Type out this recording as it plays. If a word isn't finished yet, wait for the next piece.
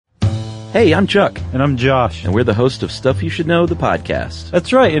Hey, I'm Chuck. And I'm Josh. And we're the host of Stuff You Should Know, the podcast.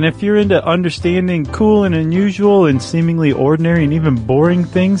 That's right, and if you're into understanding cool and unusual and seemingly ordinary and even boring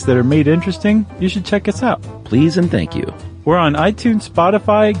things that are made interesting, you should check us out. Please and thank you. We're on iTunes,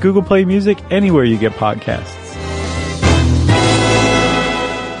 Spotify, Google Play Music, anywhere you get podcasts.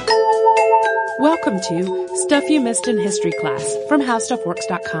 Welcome to Stuff You Missed in History Class from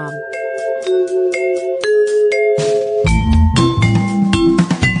HowStuffWorks.com.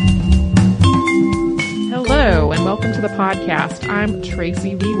 Hello, and welcome to the podcast. I'm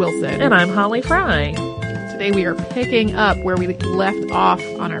Tracy V. Wilson. And I'm Holly Fry. Today we are picking up where we left off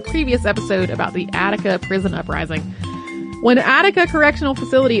on our previous episode about the Attica prison uprising. When Attica Correctional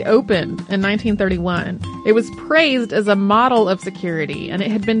Facility opened in 1931, it was praised as a model of security, and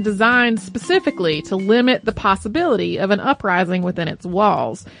it had been designed specifically to limit the possibility of an uprising within its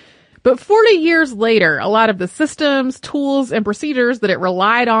walls. But 40 years later, a lot of the systems, tools, and procedures that it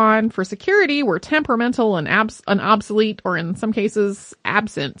relied on for security were temperamental and obsolete, or in some cases,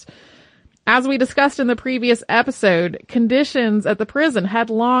 absent. As we discussed in the previous episode, conditions at the prison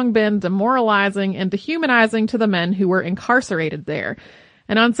had long been demoralizing and dehumanizing to the men who were incarcerated there.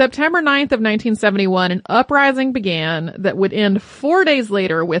 And on September 9th of 1971, an uprising began that would end 4 days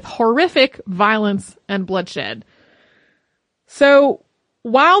later with horrific violence and bloodshed. So,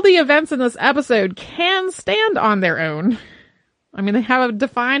 while the events in this episode can stand on their own, I mean, they have a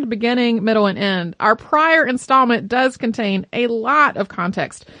defined beginning, middle, and end, our prior installment does contain a lot of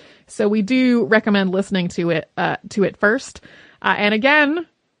context. So we do recommend listening to it first. And again,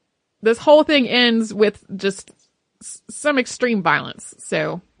 this whole thing ends with just some extreme violence.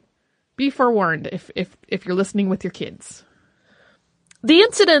 So be forewarned if you're listening with your kids. The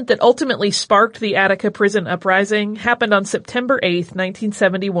incident that ultimately sparked the Attica prison uprising happened on September 8th,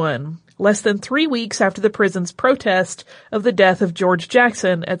 1971, less than 3 weeks after the prison's protest of the death of George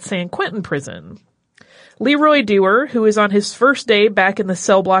Jackson at San Quentin Prison. Leroy Dewar, who is on his first day back in the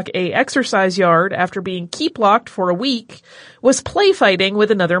Cell Block A exercise yard after being keep locked for a week, was play fighting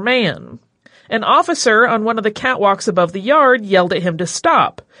with another man. An officer on one of the catwalks above the yard yelled at him to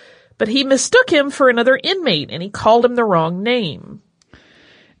stop, but he mistook him for another inmate and he called him the wrong name.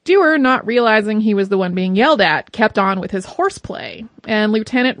 Dewar, not realizing he was the one being yelled at, kept on with his horseplay, and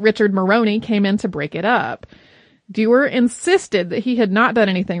Lieutenant Richard Maroney came in to break it up. Dewar insisted that he had not done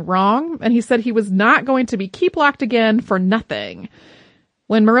anything wrong, and he said he was not going to be keep locked again for nothing.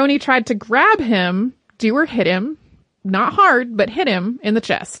 When Maroney tried to grab him, Dewar hit him, not hard, but hit him in the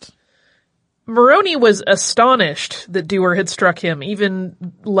chest. Maroney was astonished that Dewar had struck him, even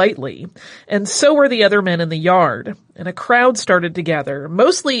lightly, and so were the other men in the yard, and a crowd started to gather,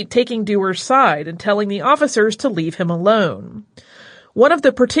 mostly taking Dewar's side and telling the officers to leave him alone. One of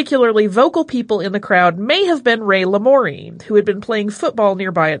the particularly vocal people in the crowd may have been Ray Lamoury, who had been playing football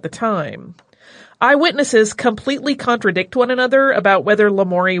nearby at the time. Eyewitnesses completely contradict one another about whether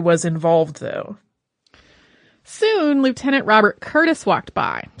Lamoury was involved, though. Soon, Lieutenant Robert Curtis walked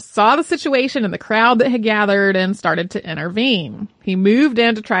by, saw the situation in the crowd that had gathered, and started to intervene. He moved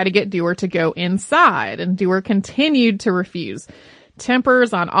in to try to get Dewar to go inside, and Dewar continued to refuse.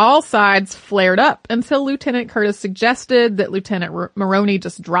 Tempers on all sides flared up until Lieutenant Curtis suggested that Lieutenant Maroney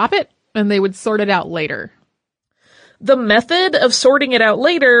just drop it and they would sort it out later. The method of sorting it out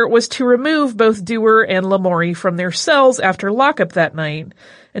later was to remove both Dewar and Lamoury from their cells after lockup that night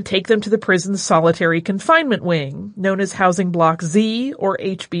and take them to the prison's solitary confinement wing, known as Housing Block Z or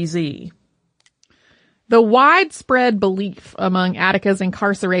HBZ. The widespread belief among Attica's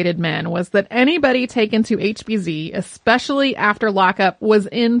incarcerated men was that anybody taken to HBZ, especially after lockup, was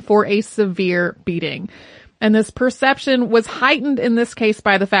in for a severe beating. And this perception was heightened in this case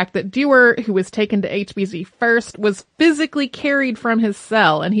by the fact that Dewar, who was taken to HBZ first, was physically carried from his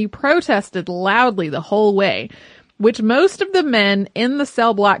cell, and he protested loudly the whole way, which most of the men in the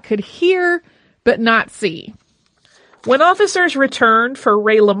cell block could hear but not see. When officers returned for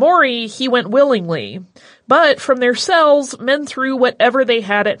Ray Lamoury, he went willingly. But from their cells, men threw whatever they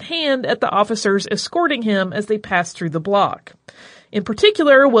had at hand at the officers escorting him as they passed through the block. In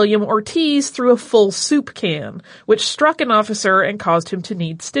particular, William Ortiz threw a full soup can, which struck an officer and caused him to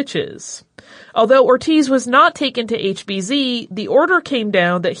need stitches. Although Ortiz was not taken to HBZ, the order came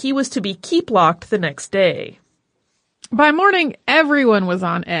down that he was to be keep locked the next day. By morning, everyone was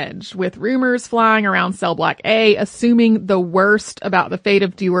on edge, with rumors flying around Cell Block A, assuming the worst about the fate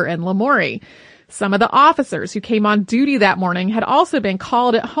of Dewar and Lamoury. Some of the officers who came on duty that morning had also been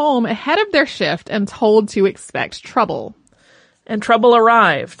called at home ahead of their shift and told to expect trouble. And trouble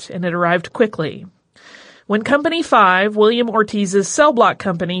arrived, and it arrived quickly. When Company 5, William Ortiz's cell block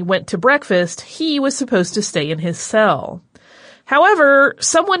company, went to breakfast, he was supposed to stay in his cell. However,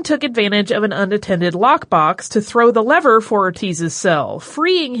 someone took advantage of an unattended lockbox to throw the lever for Ortiz's cell,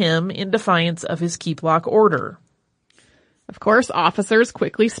 freeing him in defiance of his keep lock order. Of course, officers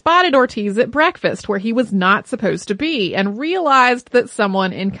quickly spotted Ortiz at breakfast where he was not supposed to be and realized that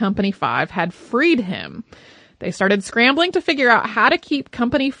someone in Company 5 had freed him. They started scrambling to figure out how to keep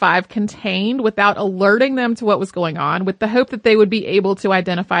Company 5 contained without alerting them to what was going on, with the hope that they would be able to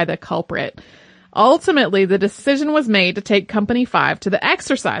identify the culprit. Ultimately, the decision was made to take Company 5 to the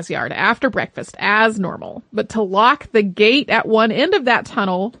exercise yard after breakfast as normal, but to lock the gate at one end of that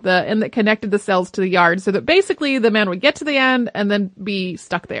tunnel, the end that connected the cells to the yard, so that basically the men would get to the end and then be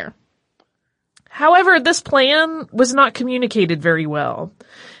stuck there. However, this plan was not communicated very well.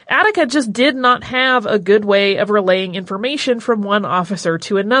 Attica just did not have a good way of relaying information from one officer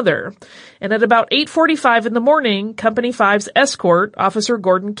to another. And at about 8:45 in the morning, Company 5's escort, Officer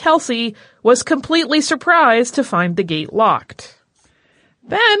Gordon Kelsey, was completely surprised to find the gate locked.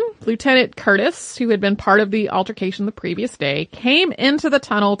 Then, Lieutenant Curtis, who had been part of the altercation the previous day, came into the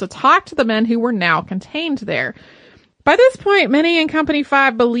tunnel to talk to the men who were now contained there. By this point, many in Company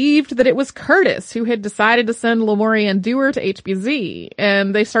 5 believed that it was Curtis who had decided to send Lamourie and Dewar to HBZ,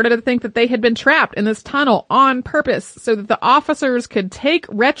 and they started to think that they had been trapped in this tunnel on purpose so that the officers could take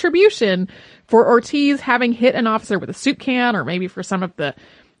retribution for Ortiz having hit an officer with a soup can, or maybe for some of the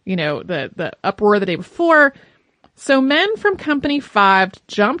uproar the day before. So men from Company 5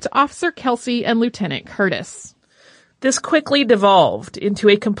 jumped Officer Kelsey and Lieutenant Curtis. This quickly devolved into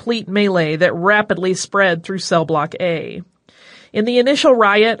a complete melee that rapidly spread through Cell Block A. In the initial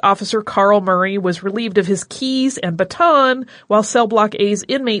riot, Officer Carl Murray was relieved of his keys and baton, while Cell Block A's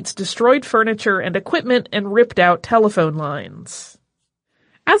inmates destroyed furniture and equipment and ripped out telephone lines.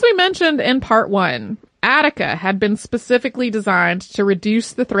 As we mentioned in Part 1, Attica had been specifically designed to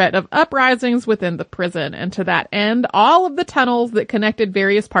reduce the threat of uprisings within the prison, and to that end, all of the tunnels that connected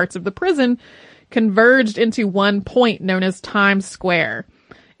various parts of the prison converged into one point known as Times Square.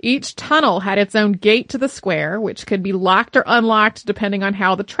 Each tunnel had its own gate to the square, which could be locked or unlocked depending on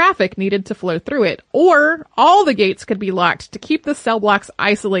how the traffic needed to flow through it, or all the gates could be locked to keep the cell blocks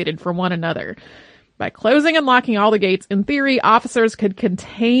isolated from one another. By closing and locking all the gates, in theory, officers could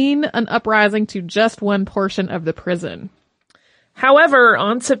contain an uprising to just one portion of the prison. However,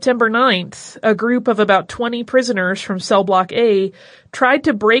 on September 9th, a group of about 20 prisoners from Cell Block A tried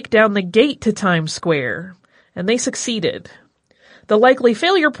to break down the gate to Times Square, and they succeeded. The likely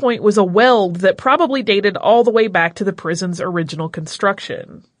failure point was a weld that probably dated all the way back to the prison's original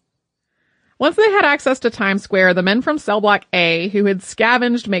construction. Once they had access to Times Square, the men from Cell Block A, who had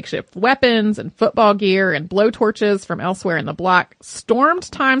scavenged makeshift weapons and football gear and blowtorches from elsewhere in the block, stormed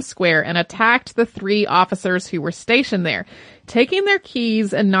Times Square and attacked the 3 officers who were stationed there, taking their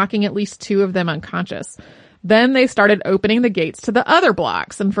keys and knocking at least 2 of them unconscious. Then they started opening the gates to the other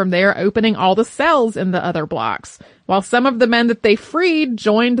blocks, and from there opening all the cells in the other blocks. While some of the men that they freed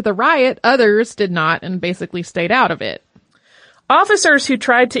joined the riot, others did not and basically stayed out of it. Officers who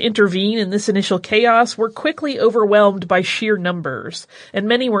tried to intervene in this initial chaos were quickly overwhelmed by sheer numbers, and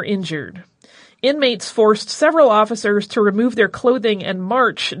many were injured. Inmates forced several officers to remove their clothing and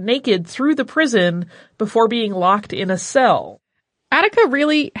march naked through the prison before being locked in a cell. Attica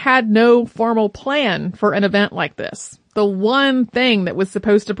really had no formal plan for an event like this. The one thing that was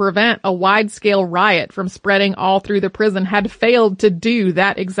supposed to prevent a wide-scale riot from spreading all through the prison had failed to do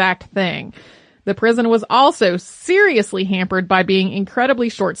that exact thing. The prison was also seriously hampered by being incredibly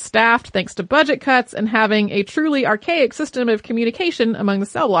short-staffed thanks to budget cuts and having a truly archaic system of communication among the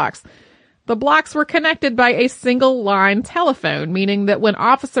cell blocks. The blocks were connected by a single-line telephone, meaning that when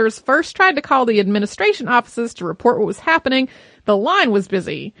officers first tried to call the administration offices to report what was happening, the line was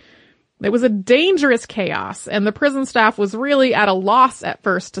busy. It was a dangerous chaos, and the prison staff was really at a loss at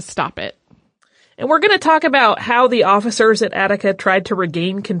first to stop it. And we're going to talk about how the officers at Attica tried to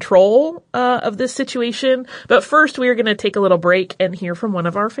regain control of this situation. But first, we are going to take a little break and hear from one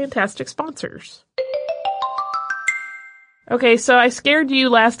of our fantastic sponsors. Okay, so I scared you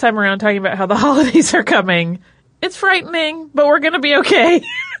last time around talking about how the holidays are coming. It's frightening, but we're going to be okay.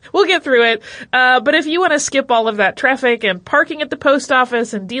 We'll get through it. But if you want to skip all of that traffic and parking at the post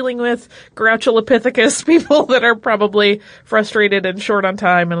office and dealing with Grouchulopithecus people that are probably frustrated and short on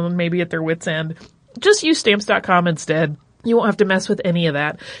time and maybe at their wits' end, just use Stamps.com instead. You won't have to mess with any of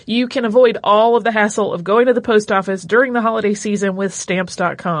that. You can avoid all of the hassle of going to the post office during the holiday season with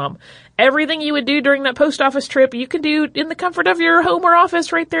Stamps.com. Everything you would do during that post office trip, you can do in the comfort of your home or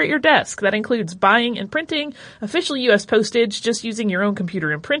office right there at your desk. That includes buying and printing official U.S. postage just using your own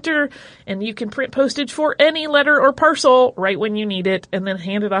computer and printer, and you can print postage for any letter or parcel right when you need it, and then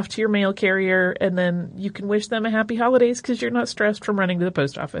hand it off to your mail carrier, and then you can wish them a happy holidays because you're not stressed from running to the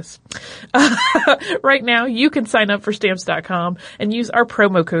post office. Right now, you can sign up for Stamps.com and use our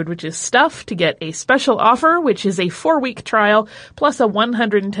promo code, which is STUFF, to get a special offer, which is a 4-week trial plus a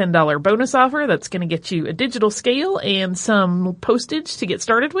 $110 bonus offer that's going to get you a digital scale and some postage to get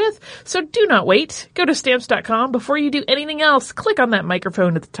started with. So do not wait. Go to Stamps.com. Before you do anything else, click on that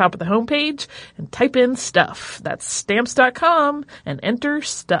microphone at the top of the homepage and type in STUFF. That's Stamps.com and enter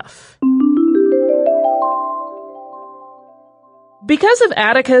STUFF. Because of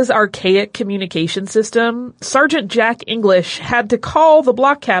Attica's archaic communication system, Sergeant Jack English had to call the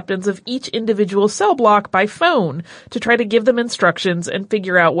block captains of each individual cell block by phone to try to give them instructions and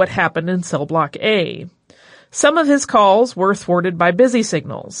figure out what happened in cell block A. Some of his calls were thwarted by busy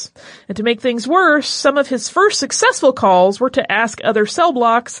signals. And to make things worse, some of his first successful calls were to ask other cell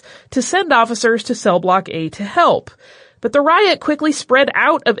blocks to send officers to cell block A to help. But the riot quickly spread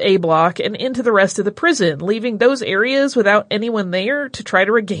out of A block and into the rest of the prison, leaving those areas without anyone there to try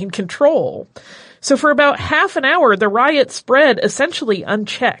to regain control. So for about half an hour, the riot spread essentially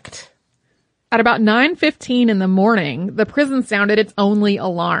unchecked. At about 9:15 in the morning, the prison sounded its only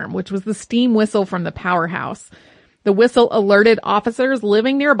alarm, which was the steam whistle from the powerhouse. The whistle alerted officers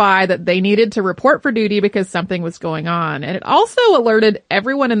living nearby that they needed to report for duty because something was going on. And it also alerted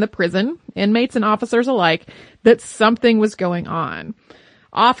everyone in the prison, inmates and officers alike, that something was going on.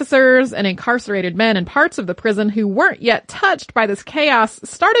 Officers and incarcerated men in parts of the prison who weren't yet touched by this chaos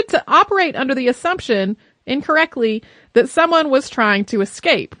started to operate under the assumption, incorrectly, that someone was trying to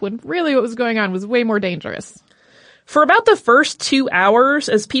escape, when really what was going on was way more dangerous. For about the first 2 hours,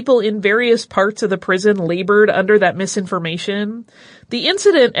 as people in various parts of the prison labored under that misinformation, the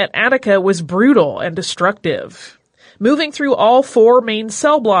incident at Attica was brutal and destructive. Moving through all 4 main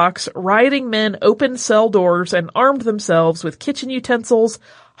cell blocks, rioting men opened cell doors and armed themselves with kitchen utensils,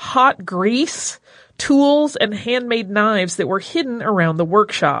 hot grease, tools, and handmade knives that were hidden around the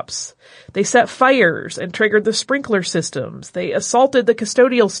workshops. They set fires and triggered the sprinkler systems. They assaulted the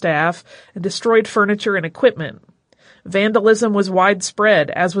custodial staff and destroyed furniture and equipment. Vandalism was widespread,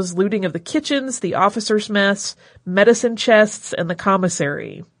 as was looting of the kitchens, the officers' mess, medicine chests, and the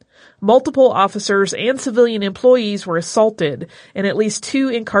commissary. Multiple officers and civilian employees were assaulted, and at least 2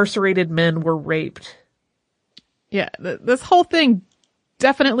 incarcerated men were raped. Yeah, this whole thing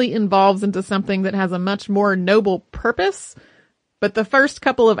definitely involves into something that has a much more noble purpose, but the first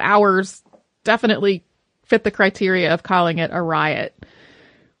couple of hours definitely fit the criteria of calling it a riot.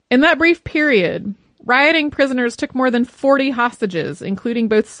 In that brief period, rioting prisoners took more than 40 hostages, including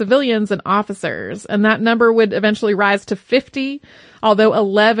both civilians and officers, and that number would eventually rise to 50, although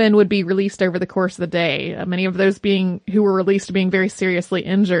 11 would be released over the course of the day, many of those who were released being very seriously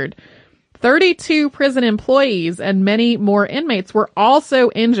injured. 32 prison employees and many more inmates were also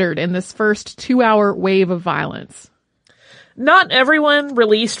injured in this first 2-hour wave of violence. Not everyone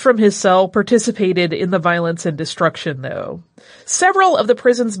released from his cell participated in the violence and destruction, though. Several of the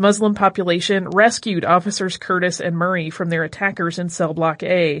prison's Muslim population rescued officers Curtis and Murray from their attackers in cell block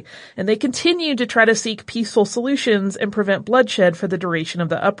A, and they continued to try to seek peaceful solutions and prevent bloodshed for the duration of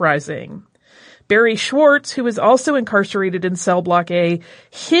the uprising. Barry Schwartz, who was also incarcerated in cell block A,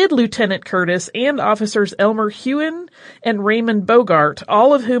 hid Lieutenant Curtis and officers Elmer Hewen and Raymond Bogart,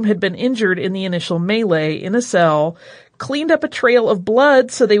 all of whom had been injured in the initial melee, in a cell, cleaned up a trail of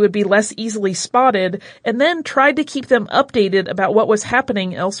blood so they would be less easily spotted, and then tried to keep them updated about what was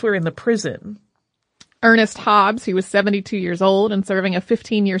happening elsewhere in the prison. Ernest Hobbs, who was 72 years old and serving a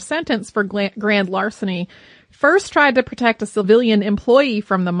 15-year sentence for grand larceny, first tried to protect a civilian employee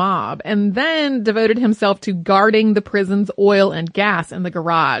from the mob, and then devoted himself to guarding the prison's oil and gas in the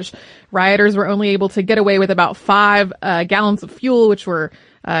garage. Rioters were only able to get away with about 5 gallons of fuel, which were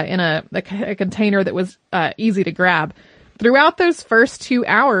in a container that was easy to grab. Throughout those first 2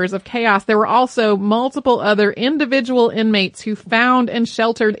 hours of chaos, there were also multiple other individual inmates who found and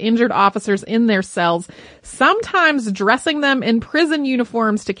sheltered injured officers in their cells, sometimes dressing them in prison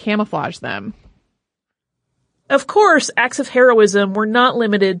uniforms to camouflage them. Of course, acts of heroism were not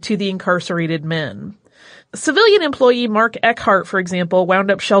limited to the incarcerated men. Civilian employee Mark Eckhart, for example, wound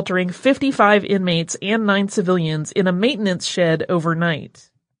up sheltering 55 inmates and 9 civilians in a maintenance shed overnight.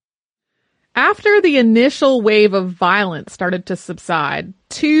 After the initial wave of violence started to subside,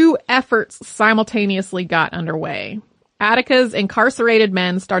 2 efforts simultaneously got underway. Attica's incarcerated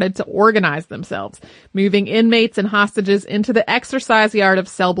men started to organize themselves, moving inmates and hostages into the exercise yard of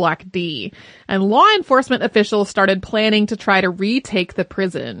cell block D, and law enforcement officials started planning to try to retake the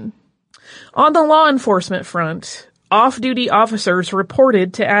prison. On the law enforcement front, off-duty officers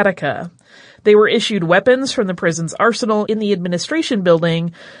reported to Attica. They were issued weapons from the prison's arsenal in the administration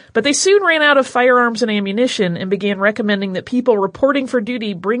building, but they soon ran out of firearms and ammunition and began recommending that people reporting for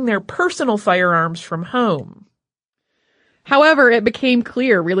duty bring their personal firearms from home. However, it became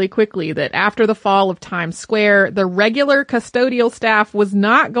clear really quickly that after the fall of Times Square, the regular custodial staff was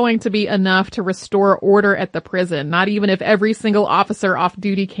not going to be enough to restore order at the prison, not even if every single officer off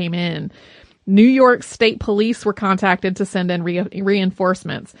duty came in. New York State Police were contacted to send in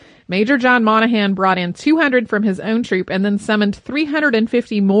reinforcements. Major John Monahan brought in 200 from his own troop and then summoned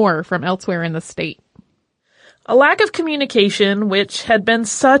 350 more from elsewhere in the state. A lack of communication, which had been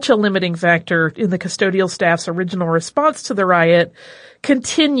such a limiting factor in the custodial staff's original response to the riot,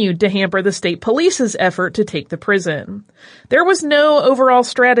 continued to hamper the state police's effort to take the prison. There was no overall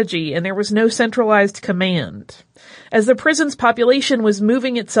strategy and there was no centralized command. As the prison's population was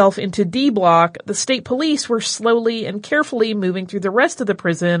moving itself into D block, the state police were slowly and carefully moving through the rest of the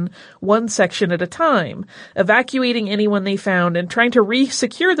prison, one section at a time, evacuating anyone they found and trying to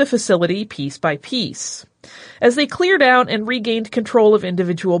re-secure the facility piece by piece. As they cleared out and regained control of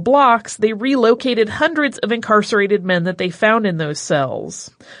individual blocks, they relocated hundreds of incarcerated men that they found in those cells.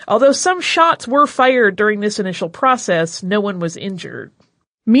 Although some shots were fired during this initial process, no one was injured.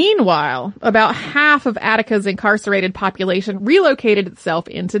 Meanwhile, about half of Attica's incarcerated population relocated itself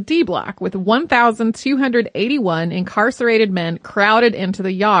into D block, with 1,281 incarcerated men crowded into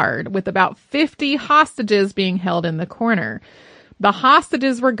the yard, with about 50 hostages being held in the corner. The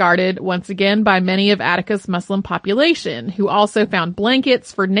hostages were guarded once again by many of Attica's Muslim population, who also found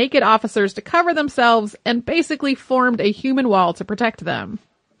blankets for naked officers to cover themselves and basically formed a human wall to protect them.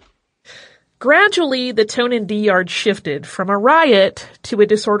 Gradually, the tone in D Yard shifted from a riot to a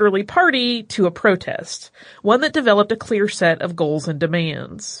disorderly party to a protest, one that developed a clear set of goals and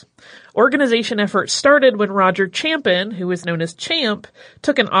demands. Organization efforts started when Roger Champion, who was known as Champ,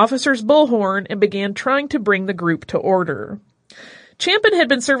 took an officer's bullhorn and began trying to bring the group to order. Champion had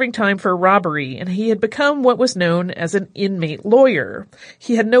been serving time for robbery, and he had become what was known as an inmate lawyer.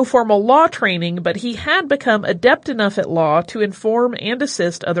 He had no formal law training, but he had become adept enough at law to inform and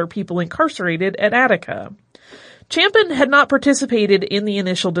assist other people incarcerated at Attica. Champion had not participated in the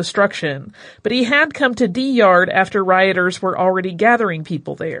initial destruction, but he had come to D Yard after rioters were already gathering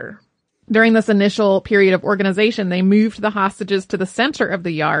people there. During this initial period of organization, they moved the hostages to the center of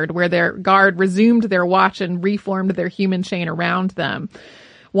the yard, where their guard resumed their watch and reformed their human chain around them.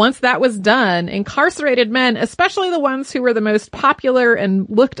 Once that was done, incarcerated men, especially the ones who were the most popular and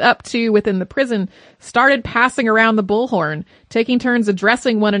looked up to within the prison, started passing around the bullhorn, taking turns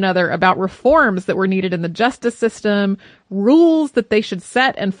addressing one another about reforms that were needed in the justice system, rules that they should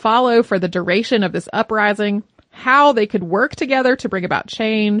set and follow for the duration of this uprising, how they could work together to bring about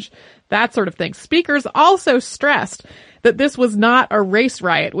change, that sort of thing. Speakers also stressed that this was not a race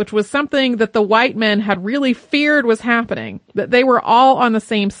riot, which was something that the white men had really feared was happening, that they were all on the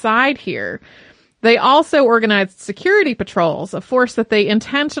same side here. They also organized security patrols, a force that they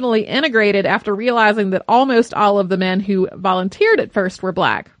intentionally integrated after realizing that almost all of the men who volunteered at first were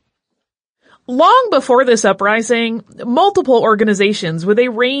black. Long before this uprising, multiple organizations with a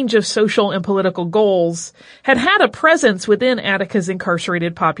range of social and political goals had had a presence within Attica's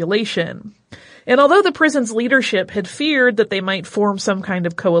incarcerated population. And although the prison's leadership had feared that they might form some kind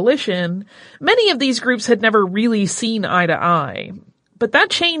of coalition, many of these groups had never really seen eye to eye. But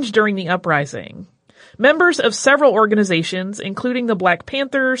that changed during the uprising. Members of several organizations, including the Black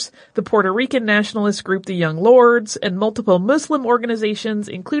Panthers, the Puerto Rican nationalist group the Young Lords, and multiple Muslim organizations,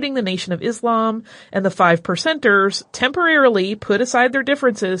 including the Nation of Islam and the 5 Percenters, temporarily put aside their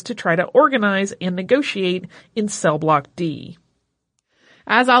differences to try to organize and negotiate in Cell Block D.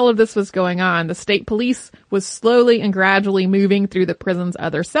 As all of this was going on, the state police was slowly and gradually moving through the prison's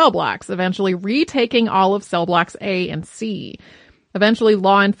other cell blocks, eventually retaking all of cell blocks A and C. Eventually,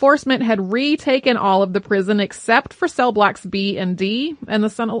 law enforcement had retaken all of the prison except for cell blocks B and D and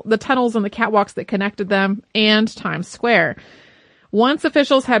the tunnels and the catwalks that connected them and Times Square. Once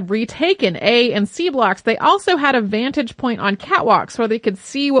officials had retaken A and C blocks, they also had a vantage point on catwalks where they could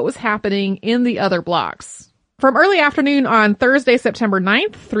see what was happening in the other blocks. From early afternoon on Thursday, September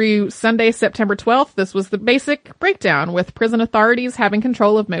 9th through Sunday, September 12th, this was the basic breakdown, with prison authorities having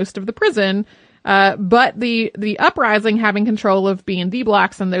control of most of the prison, but the uprising having control of B and D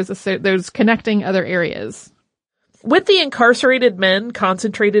blocks and those connecting other areas. With the incarcerated men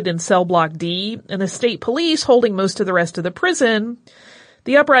concentrated in cell block D and the state police holding most of the rest of the prison,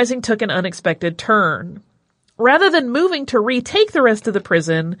 the uprising took an unexpected turn. Rather than moving to retake the rest of the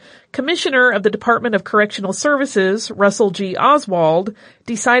prison, Commissioner of the Department of Correctional Services, Russell G. Oswald,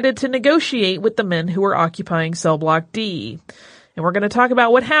 decided to negotiate with the men who were occupying cell block D. And we're going to talk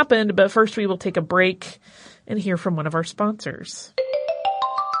about what happened, but first we will take a break and hear from one of our sponsors.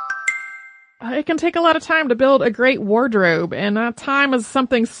 It can take a lot of time to build a great wardrobe, and time is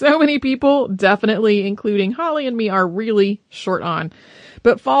something so many people, definitely including Holly and me, are really short on.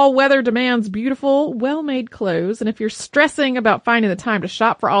 But fall weather demands beautiful, well-made clothes, and if you're stressing about finding the time to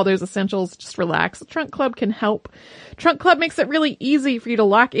shop for all those essentials, just relax. The Trunk Club can help. Trunk Club makes it really easy for you to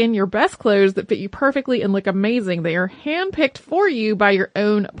lock in your best clothes that fit you perfectly and look amazing. They are handpicked for you by your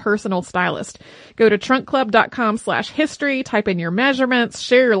own personal stylist. Go to trunkclub.com/history, type in your measurements,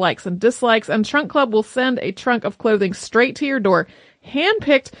 share your likes and dislikes, and Trunk Club will send a trunk of clothing straight to your door,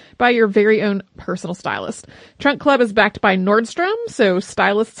 handpicked by your very own personal stylist. Trunk Club is backed by Nordstrom, so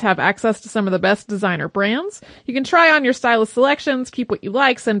stylists have access to some of the best designer brands. You can try on your stylist selections, keep what you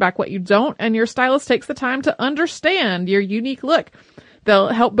like, send back what you don't, and your stylist takes the time to understand your unique look. They'll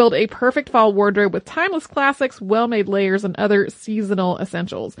help build a perfect fall wardrobe with timeless classics, well-made layers, and other seasonal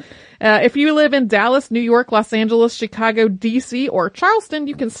essentials. If you live in Dallas, New York, Los Angeles, Chicago, DC, or Charleston,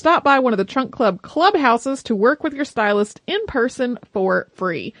 you can stop by one of the Trunk Club clubhouses to work with your stylist in person for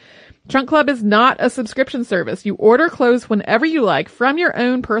free. Trunk Club is not a subscription service. You order clothes whenever you like from your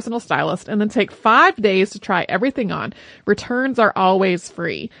own personal stylist and then take 5 days to try everything on. Returns are always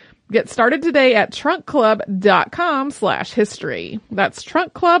free. Get started today at trunkclub.com/history. That's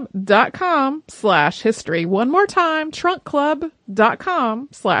trunkclub.com/history. One more time,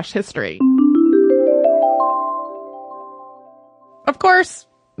 trunkclub.com/history. Of course,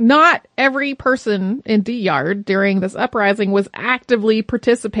 not every person in D Yard during this uprising was actively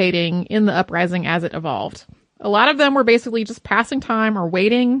participating in the uprising as it evolved. A lot of them were basically just passing time or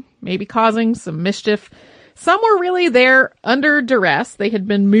waiting, maybe causing some mischief. Some were really there under duress. They had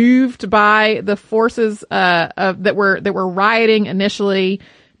been moved by the forces that were rioting initially,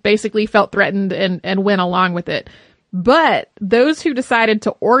 basically felt threatened and went along with it. But those who decided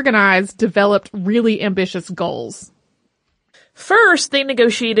to organize developed really ambitious goals. First, they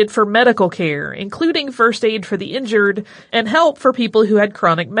negotiated for medical care, including first aid for the injured and help for people who had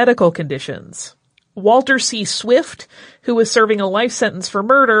chronic medical conditions. Walter C. Swift, who was serving a life sentence for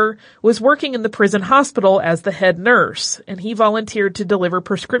murder, was working in the prison hospital as the head nurse, and he volunteered to deliver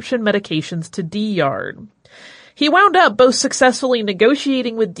prescription medications to D Yard. He wound up both successfully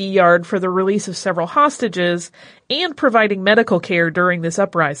negotiating with D Yard for the release of several hostages and providing medical care during this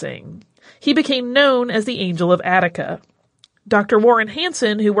uprising. He became known as the Angel of Attica. Dr. Warren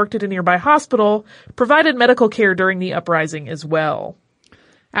Hansen, who worked at a nearby hospital, provided medical care during the uprising as well.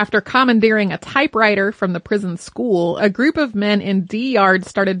 After commandeering a typewriter from the prison school, a group of men in D Yard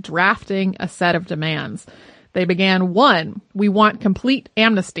started drafting a set of demands. They began, 1, we want complete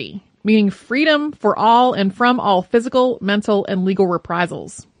amnesty, meaning freedom for all and from all physical, mental, and legal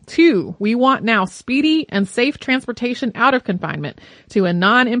reprisals. 2, we want now speedy and safe transportation out of confinement to a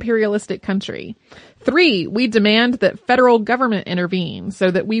non-imperialistic country. 3, we demand that federal government intervene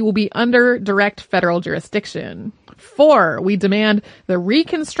so that we will be under direct federal jurisdiction. 4, we demand the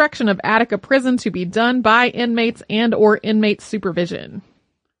reconstruction of Attica prison to be done by inmates and or inmate supervision.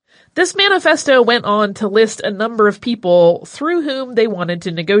 This manifesto went on to list a number of people through whom they wanted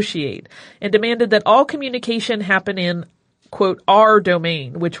to negotiate and demanded that all communication happen in, quote, our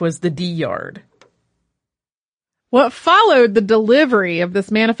domain, which was the D Yard. What followed the delivery of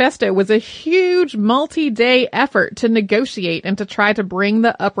this manifesto was a huge multi-day effort to negotiate and to try to bring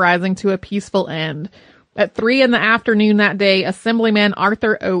the uprising to a peaceful end. At 3 p.m. that day, Assemblyman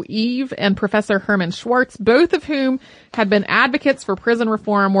Arthur O. Eve and Professor Herman Schwartz, both of whom had been advocates for prison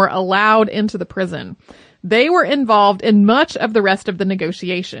reform, were allowed into the prison. They were involved in much of the rest of the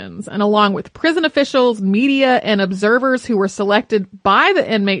negotiations, and along with prison officials, media, and observers who were selected by the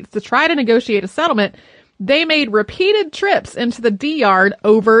inmates to try to negotiate a settlement, they made repeated trips into the D Yard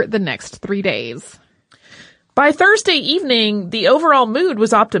over the next 3 days. By Thursday evening, the overall mood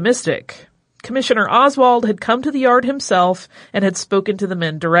was optimistic. Commissioner Oswald had come to the yard himself and had spoken to the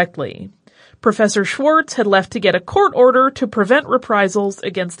men directly. Professor Schwartz had left to get a court order to prevent reprisals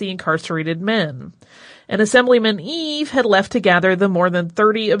against the incarcerated men. And Assemblyman Eve had left to gather the more than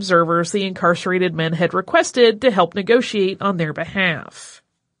 30 observers the incarcerated men had requested to help negotiate on their behalf.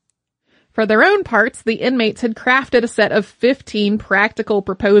 For their own parts, the inmates had crafted a set of 15 practical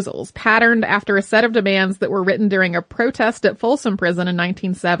proposals, patterned after a set of demands that were written during a protest at Folsom Prison in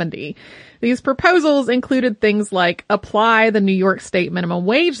 1970. These proposals included things like apply the New York state minimum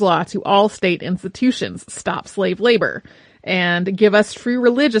wage law to all state institutions, stop slave labor, and give us true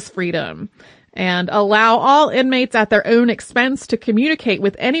religious freedom, and allow all inmates at their own expense to communicate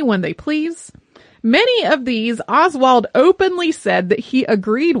with anyone they please. Many of these Oswald openly said that he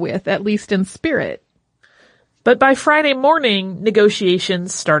agreed with, at least in spirit. But by Friday morning,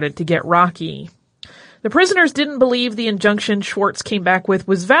 negotiations started to get rocky. The prisoners didn't believe the injunction Schwartz came back with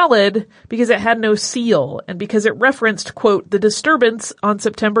was valid because it had no seal and because it referenced, quote, the disturbance on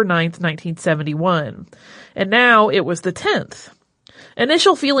September 9th, 1971. And now it was the 10th.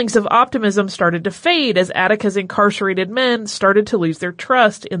 Initial feelings of optimism started to fade as Attica's incarcerated men started to lose their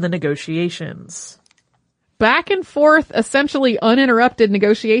trust in the negotiations. Back and forth, essentially uninterrupted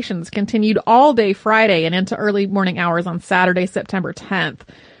negotiations continued all day Friday and into early morning hours on Saturday, September 10th.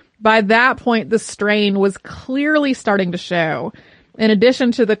 By that point, the strain was clearly starting to show. In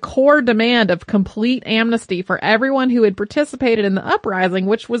addition to the core demand of complete amnesty for everyone who had participated in the uprising,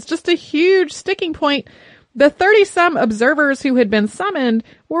 which was just a huge sticking point, the 30-some observers who had been summoned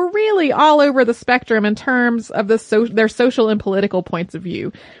were really all over the spectrum in terms of their social and political points of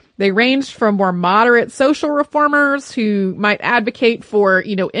view. They ranged from more moderate social reformers who might advocate for,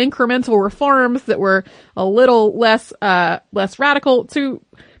 incremental reforms that were a little less radical to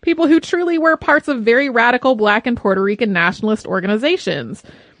people who truly were parts of very radical Black and Puerto Rican nationalist organizations.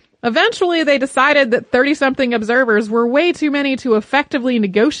 Eventually, they decided that 30-something observers were way too many to effectively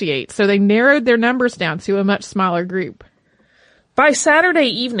negotiate, so they narrowed their numbers down to a much smaller group. By Saturday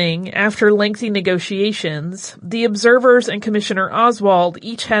evening, after lengthy negotiations, the observers and Commissioner Oswald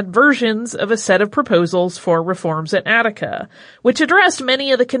each had versions of a set of proposals for reforms at Attica, which addressed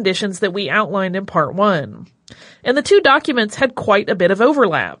many of the conditions that we outlined in Part 1. And the two documents had quite a bit of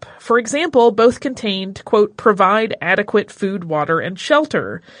overlap. For example, both contained, quote, provide adequate food, water, and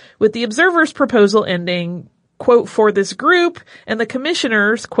shelter, with the observer's proposal ending, quote, for this group, and the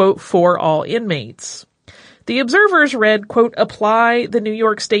commissioner's, quote, for all inmates. The observers read, quote, apply the New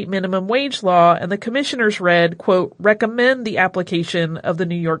York state minimum wage law, and the commissioners read, quote, recommend the application of the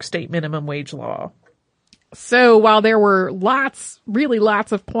New York state minimum wage law. So while there were really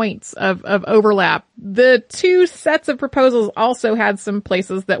lots of points of overlap, the two sets of proposals also had some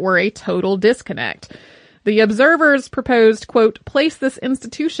places that were a total disconnect. The observers proposed, quote, place this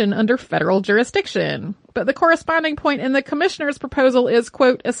institution under federal jurisdiction. But the corresponding point in the commissioner's proposal is,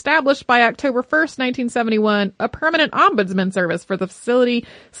 quote, established by October 1st, 1971, a permanent ombudsman service for the facility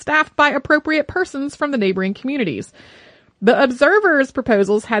staffed by appropriate persons from the neighboring communities. The observers'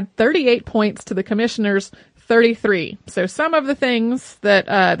 proposals had 38 points to the commissioner's 33. So some of the things that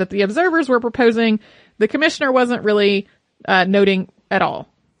the observers were proposing, the commissioner wasn't really noting at all.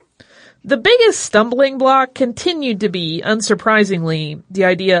 The biggest stumbling block continued to be, unsurprisingly, the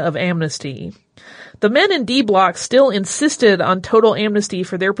idea of amnesty. The men in D Block still insisted on total amnesty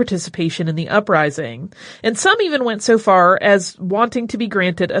for their participation in the uprising, and some even went so far as wanting to be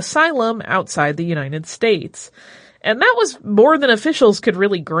granted asylum outside the United States. And that was more than officials could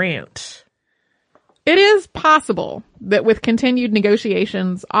really grant. It is possible that with continued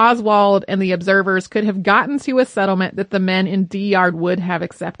negotiations, Oswald and the observers could have gotten to a settlement that the men in D Yard would have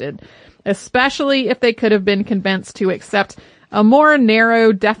accepted, especially if they could have been convinced to accept a more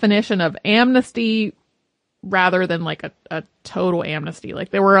narrow definition of amnesty rather than like a total amnesty. Like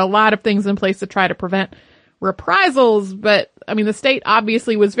there were a lot of things in place to try to prevent reprisals, but I mean, the state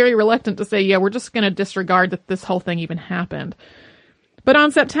obviously was very reluctant to say, yeah, we're just going to disregard that this whole thing even happened. But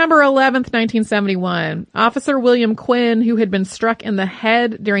on September 11th, 1971, Officer William Quinn, who had been struck in the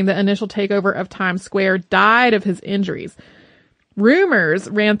head during the initial takeover of Times Square, died of his injuries. Rumors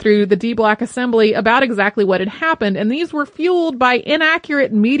ran through the D Block assembly about exactly what had happened, and these were fueled by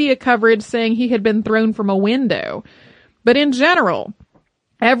inaccurate media coverage saying he had been thrown from a window. But in general,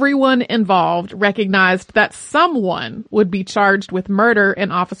 everyone involved recognized that someone would be charged with murder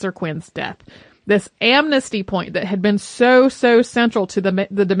in Officer Quinn's death. This amnesty point that had been so central to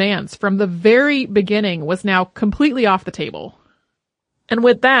the demands from the very beginning was now completely off the table. And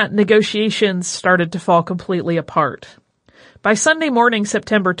with that, negotiations started to fall completely apart. By Sunday morning,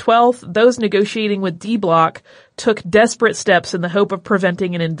 September 12th, those negotiating with D Block took desperate steps in the hope of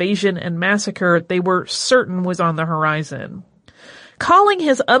preventing an invasion and massacre they were certain was on the horizon. Calling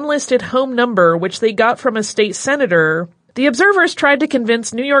his unlisted home number, which they got from a state senator, the observers tried to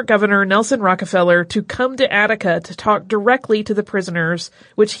convince New York Governor Nelson Rockefeller to come to Attica to talk directly to the prisoners,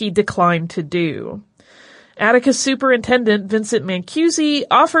 which he declined to do. Attica's superintendent, Vincent Mancusi,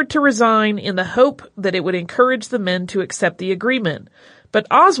 offered to resign in the hope that it would encourage the men to accept the agreement, but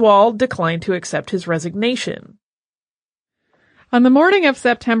Oswald declined to accept his resignation. On the morning of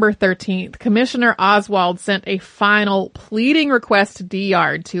September 13th, Commissioner Oswald sent a final pleading request to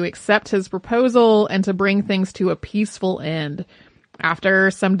D-Yard to accept his proposal and to bring things to a peaceful end. After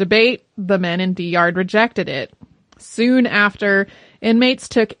some debate, the men in D-Yard rejected it. Soon after, inmates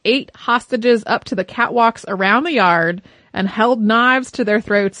took 8 hostages up to the catwalks around the yard and held knives to their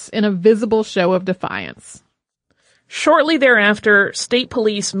throats in a visible show of defiance. Shortly thereafter, state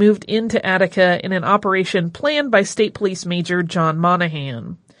police moved into Attica in an operation planned by State Police Major John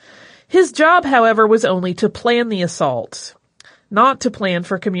Monahan. His job, however, was only to plan the assault, not to plan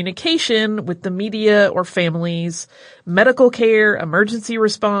for communication with the media or families, medical care, emergency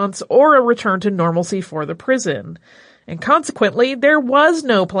response, or a return to normalcy for the prison. And consequently, there was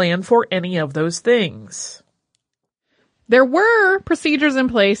no plan for any of those things. There were procedures in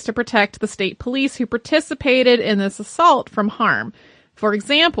place to protect the state police who participated in this assault from harm. For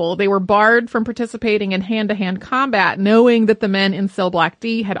example, they were barred from participating in hand-to-hand combat, knowing that the men in Cell Block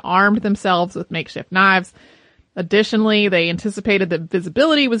D had armed themselves with makeshift knives. Additionally, they anticipated that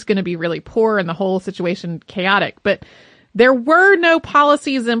visibility was going to be really poor and the whole situation chaotic. But there were no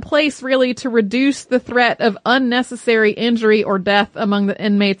policies in place really to reduce the threat of unnecessary injury or death among the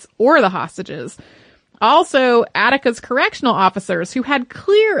inmates or the hostages. Also, Attica's correctional officers, who had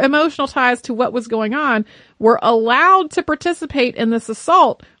clear emotional ties to what was going on, were allowed to participate in this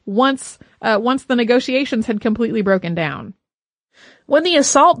assault once the negotiations had completely broken down. When the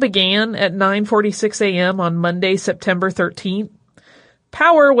assault began at 9:46 a.m. on Monday, September 13th,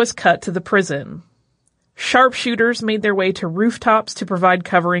 power was cut to the prison. Sharpshooters made their way to rooftops to provide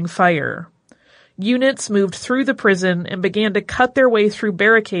covering fire. Units moved through the prison and began to cut their way through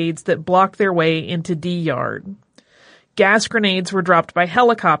barricades that blocked their way into D-Yard. Gas grenades were dropped by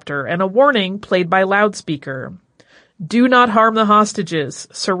helicopter and a warning played by loudspeaker. Do not harm the hostages.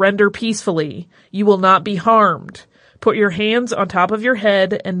 Surrender peacefully. You will not be harmed. Put your hands on top of your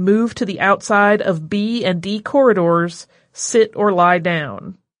head and move to the outside of B and D corridors. Sit or lie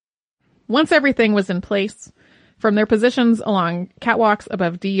down. Once everything was in place, from their positions along catwalks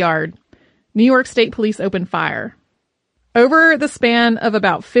above D-Yard, New York State Police opened fire. Over the span of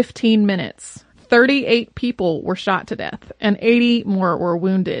about 15 minutes, 38 people were shot to death and 80 more were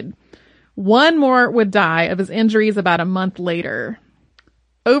wounded. 1 more would die of his injuries about a month later.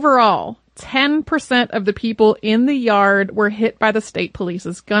 Overall, 10% of the people in the yard were hit by the state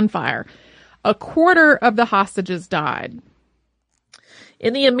police's gunfire. 1/4 of the hostages died.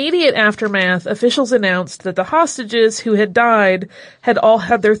 In the immediate aftermath, officials announced that the hostages who had died had all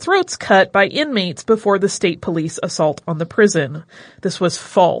had their throats cut by inmates before the state police assault on the prison. This was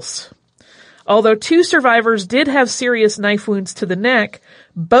false. Although 2 survivors did have serious knife wounds to the neck,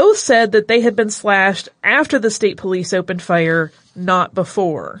 both said that they had been slashed after the state police opened fire, not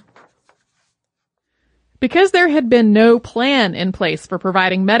before. Because there had been no plan in place for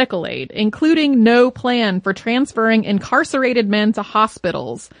providing medical aid, including no plan for transferring incarcerated men to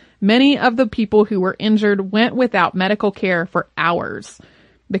hospitals, many of the people who were injured went without medical care for hours.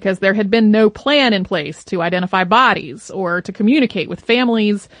 Because there had been no plan in place to identify bodies or to communicate with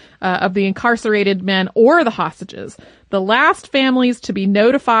families of the incarcerated men or the hostages. The last families to be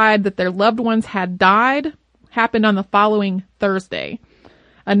notified that their loved ones had died happened on the following Thursday.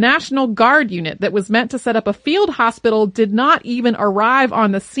 A National Guard unit that was meant to set up a field hospital did not even arrive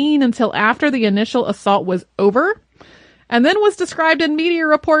on the scene until after the initial assault was over, and then was described in media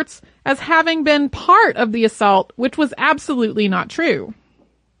reports as having been part of the assault, which was absolutely not true.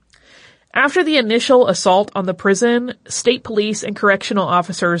 After the initial assault on the prison, state police and correctional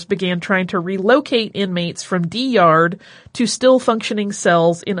officers began trying to relocate inmates from D-Yard to still functioning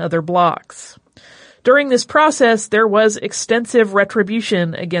cells in other blocks. During this process, there was extensive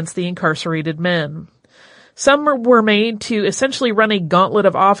retribution against the incarcerated men. Some were made to essentially run a gauntlet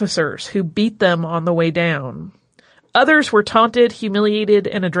of officers who beat them on the way down. Others were taunted, humiliated,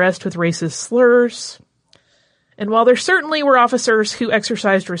 and addressed with racist slurs. And while there certainly were officers who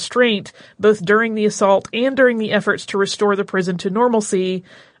exercised restraint, both during the assault and during the efforts to restore the prison to normalcy,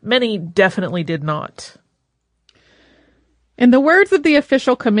 many definitely did not. In the words of the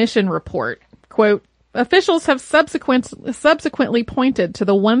official commission report, quote, officials have subsequently pointed to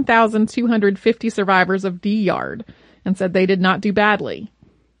the 1,250 survivors of D-Yard and said they did not do badly.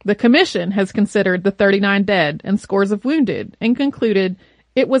 The commission has considered the 39 dead and scores of wounded and concluded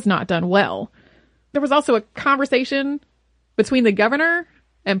it was not done well. There was also a conversation between the governor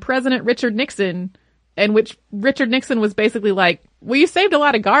and President Richard Nixon, in which Richard Nixon was basically like, well, you saved a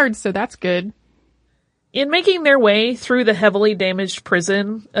lot of guards, so that's good. In making their way through the heavily damaged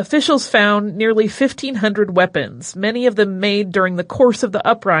prison, officials found nearly 1,500 weapons, many of them made during the course of the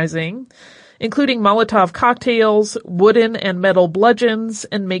uprising, including Molotov cocktails, wooden and metal bludgeons,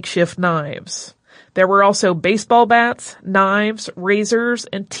 and makeshift knives. There were also baseball bats, knives, razors,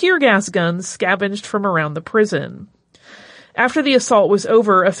 and tear gas guns scavenged from around the prison. After the assault was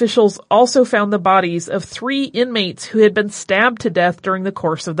over, officials also found the bodies of 3 inmates who had been stabbed to death during the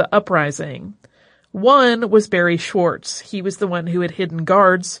course of the uprising. One was Barry Schwartz. He was the one who had hidden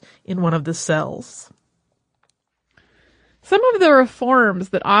guards in one of the cells. Some of the reforms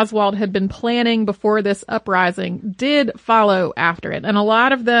that Oswald had been planning before this uprising did follow after it, and a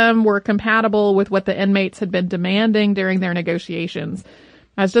lot of them were compatible with what the inmates had been demanding during their negotiations.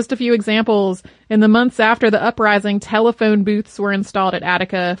 As just a few examples, in the months after the uprising, telephone booths were installed at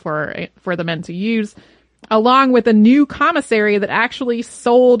Attica for the men to use, along with a new commissary that actually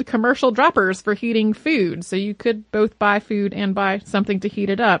sold commercial droppers for heating food, so you could both buy food and buy something to heat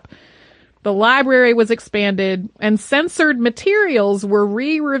it up. The library was expanded, and censored materials were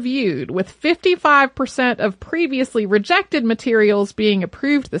re-reviewed, with 55% of previously rejected materials being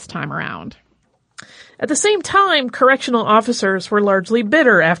approved this time around. At the same time, correctional officers were largely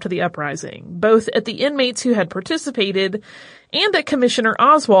bitter after the uprising, both at the inmates who had participated and at Commissioner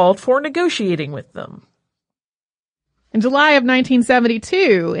Oswald for negotiating with them. In July of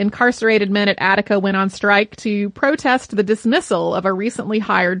 1972, incarcerated men at Attica went on strike to protest the dismissal of a recently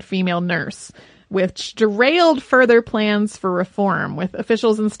hired female nurse, which derailed further plans for reform, with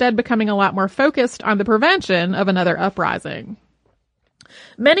officials instead becoming a lot more focused on the prevention of another uprising.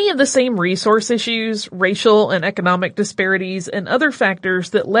 Many of the same resource issues, racial and economic disparities, and other factors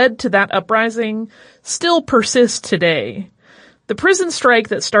that led to that uprising still persist today. The prison strike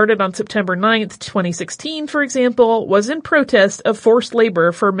that started on September 9th, 2016, for example, was in protest of forced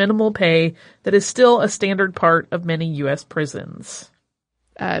labor for minimal pay that is still a standard part of many U.S. prisons.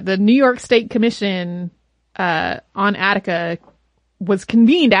 The New York State Commission on Attica was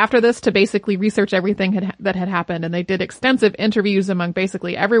convened after this to basically research everything that had happened, and they did extensive interviews among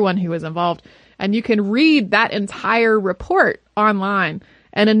basically everyone who was involved. And you can read that entire report online.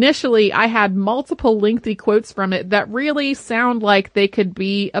 And initially, I had multiple lengthy quotes from it that really sound like they could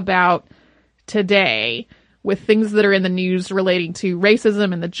be about today, with things that are in the news relating to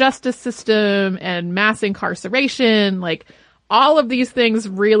racism in the justice system and mass incarceration. Like, all of these things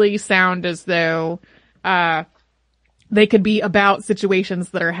really sound as though they could be about situations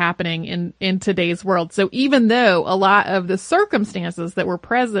that are happening in today's world. So even though a lot of the circumstances that were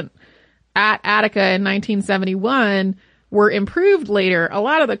present at Attica in 1971 were improved later, a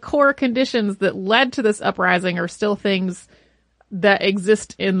lot of the core conditions that led to this uprising are still things that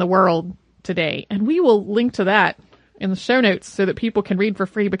exist in the world today. And we will link to that in the show notes so that people can read for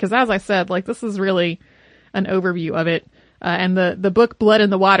free, because as I said, like, this is really an overview of it. And the book Blood in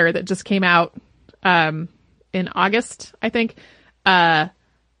the Water that just came out in August, I think,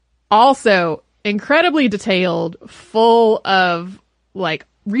 also incredibly detailed, full of like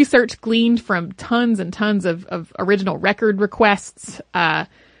research gleaned from tons and tons of original record requests.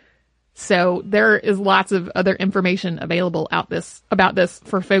 So there is lots of other information available about this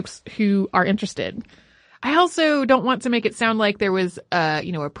for folks who are interested. I also don't want to make it sound like there was,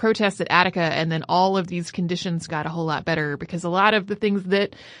 a protest at Attica and then all of these conditions got a whole lot better, because a lot of the things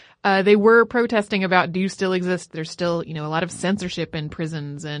that they were protesting about do still exist. There's still, a lot of censorship in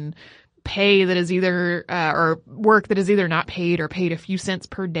prisons and pay that is either, or work that is either not paid or paid a few cents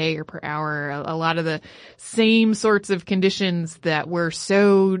per day or per hour. A lot of the same sorts of conditions that were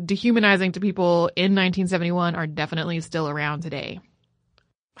so dehumanizing to people in 1971 are definitely still around today.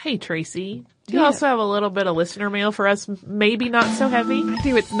 Hey, Tracy. Do you also have a little bit of listener mail for us? Maybe not so heavy? I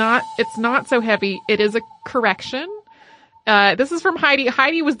do. It's not so heavy. It is a correction. This is from Heidi.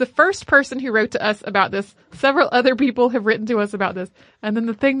 Heidi was the first person who wrote to us about this. Several other people have written to us about this. And then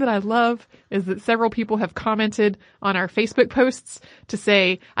the thing that I love is that several people have commented on our Facebook posts to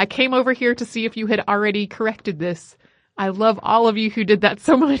say, I came over here to see if you had already corrected this. I love all of you who did that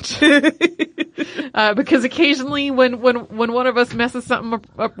so much. Because occasionally when one of us messes something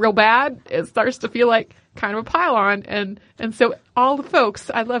up real bad, it starts to feel like kind of a pile-on. And so all the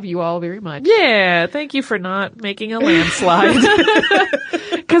folks, I love you all very much. Yeah, thank you for not making a landslide.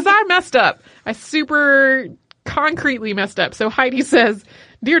 Because I messed up. I super concretely messed up. So Heidi says,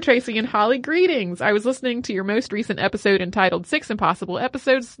 Dear Tracy and Holly, greetings. I was listening to your most recent episode entitled 6 Impossible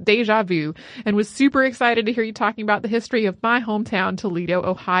Episodes, Deja Vu, and was super excited to hear you talking about the history of my hometown, Toledo,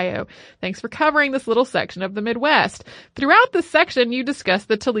 Ohio. Thanks for covering this little section of the Midwest. Throughout this section, you discussed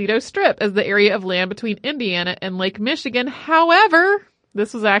the Toledo Strip as the area of land between Indiana and Lake Michigan. However,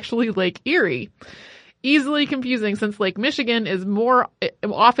 this was actually Lake Erie. easily confusing since Lake Michigan is more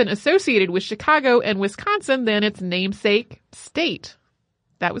often associated with Chicago and Wisconsin than its namesake state.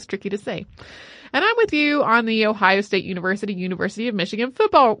 That was tricky to say. And I'm with you on the Ohio State University of Michigan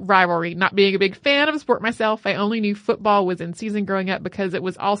football rivalry. Not being a big fan of the sport myself, I only knew football was in season growing up because it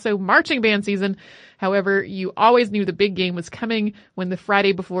was also marching band season. However, you always knew the big game was coming when the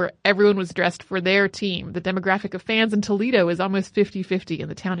Friday before everyone was dressed for their team. The demographic of fans in Toledo is almost 50-50,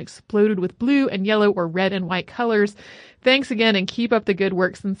 and the town exploded with blue and yellow or red and white colors. Thanks again, and keep up the good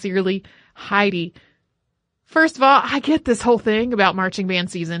work. Sincerely, Heidi. First of all, I get this whole thing about marching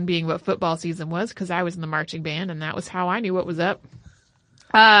band season being what football season was because I was in the marching band and that was how I knew what was up.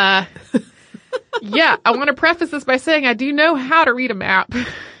 Yeah, I want to preface this by saying I do know how to read a map.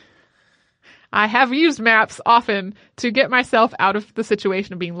 I have used maps often to get myself out of the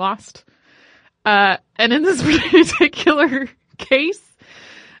situation of being lost. And in this particular case,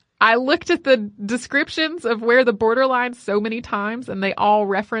 I looked at the descriptions of where the borderlines so many times and they all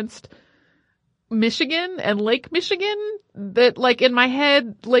referenced Michigan and Lake Michigan that, like, in my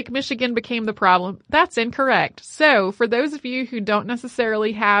head, Lake Michigan became the problem. That's incorrect. So for those of you who don't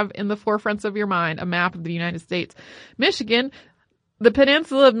necessarily have in the forefronts of your mind a map of the United States, Michigan, the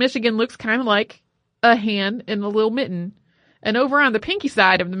peninsula of Michigan looks kind of like a hand in a little mitten. And over on the pinky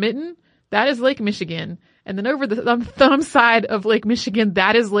side of the mitten, that is Lake Michigan. And then over the thumb side of Lake Michigan,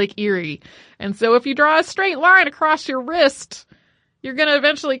 that is Lake Erie. And so if you draw a straight line across your wrist, you're going to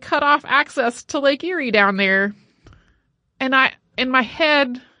eventually cut off access to Lake Erie down there. And in my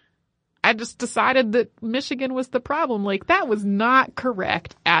head, I just decided that Michigan was the problem. Like, that was not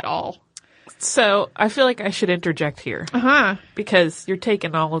correct at all. So I feel like I should interject here. Uh-huh. Because you're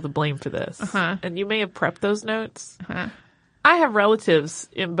taking all of the blame for this. Uh-huh. And you may have prepped those notes. Uh-huh. I have relatives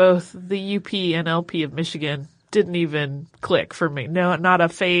in both the UP and LP of Michigan. Didn't even click for me. No, not a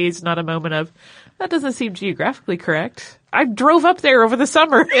phase, not a moment of, that doesn't seem geographically correct. I drove up there over the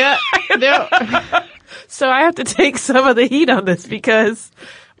summer. Yeah. No. So I have to take some of the heat on this because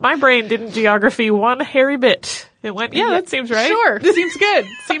my brain didn't geography one hairy bit. It went, yeah, that seems right. Sure. Seems good.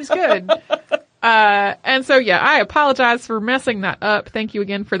 Seems good. And so, yeah, I apologize for messing that up. Thank you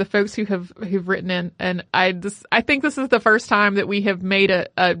again for the folks who've written in. And I think this is the first time that we have made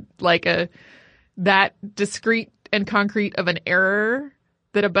that discrete and concrete of an error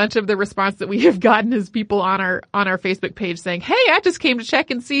that a bunch of the response that we have gotten is people on our Facebook page saying, hey, I just came to check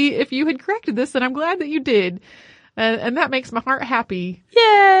and see if you had corrected this, and I'm glad that you did. And that makes my heart happy.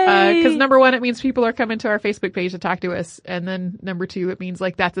 Yay! Because number one, it means people are coming to our Facebook page to talk to us. And then number two, it means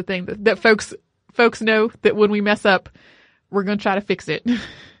like that's a thing that folks know that when we mess up, we're going to try to fix it.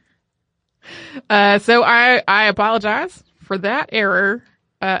 So I apologize for that error.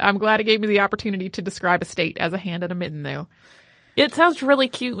 I'm glad it gave me the opportunity to describe a state as a hand and a mitten, though. It sounds really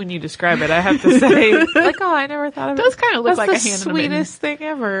cute when you describe it, I have to say. Like, oh, I never thought of it. It does kind of look like a hand That's and a the mitten. sweetest thing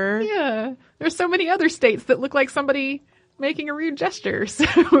ever. Yeah. There's so many other states that look like somebody making a rude gesture. So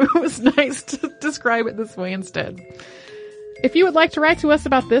it was nice to describe it this way instead. If you would like to write to us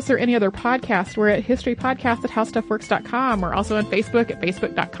about this or any other podcast, we're at historypodcast@howstuffworks.com. We're also on Facebook at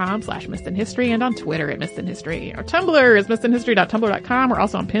facebook.com/missedinhistory and on Twitter at missedinhistory. Our Tumblr is missedinhistory.tumblr.com. We're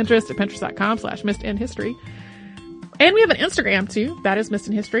also on Pinterest at pinterest.com/missedinhistory. And we have an Instagram, too. That is Missed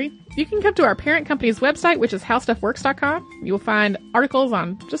in History. You can come to our parent company's website, which is howstuffworks.com. You will find articles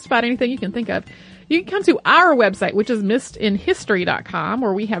on just about anything you can think of. You can come to our website, which is missedinhistory.com,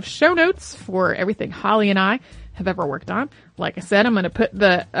 where we have show notes for everything Holly and I have ever worked on. Like I said, I'm going to put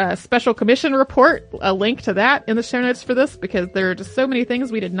the special commission report, a link to that in the show notes for this, because there are just so many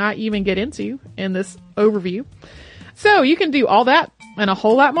things we did not even get into in this overview. So you can do all that and a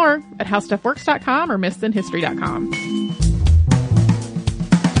whole lot more at howstuffworks.com or missedinhistory.com.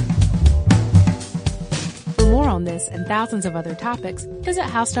 For more on this and thousands of other topics, visit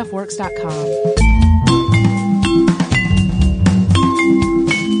howstuffworks.com.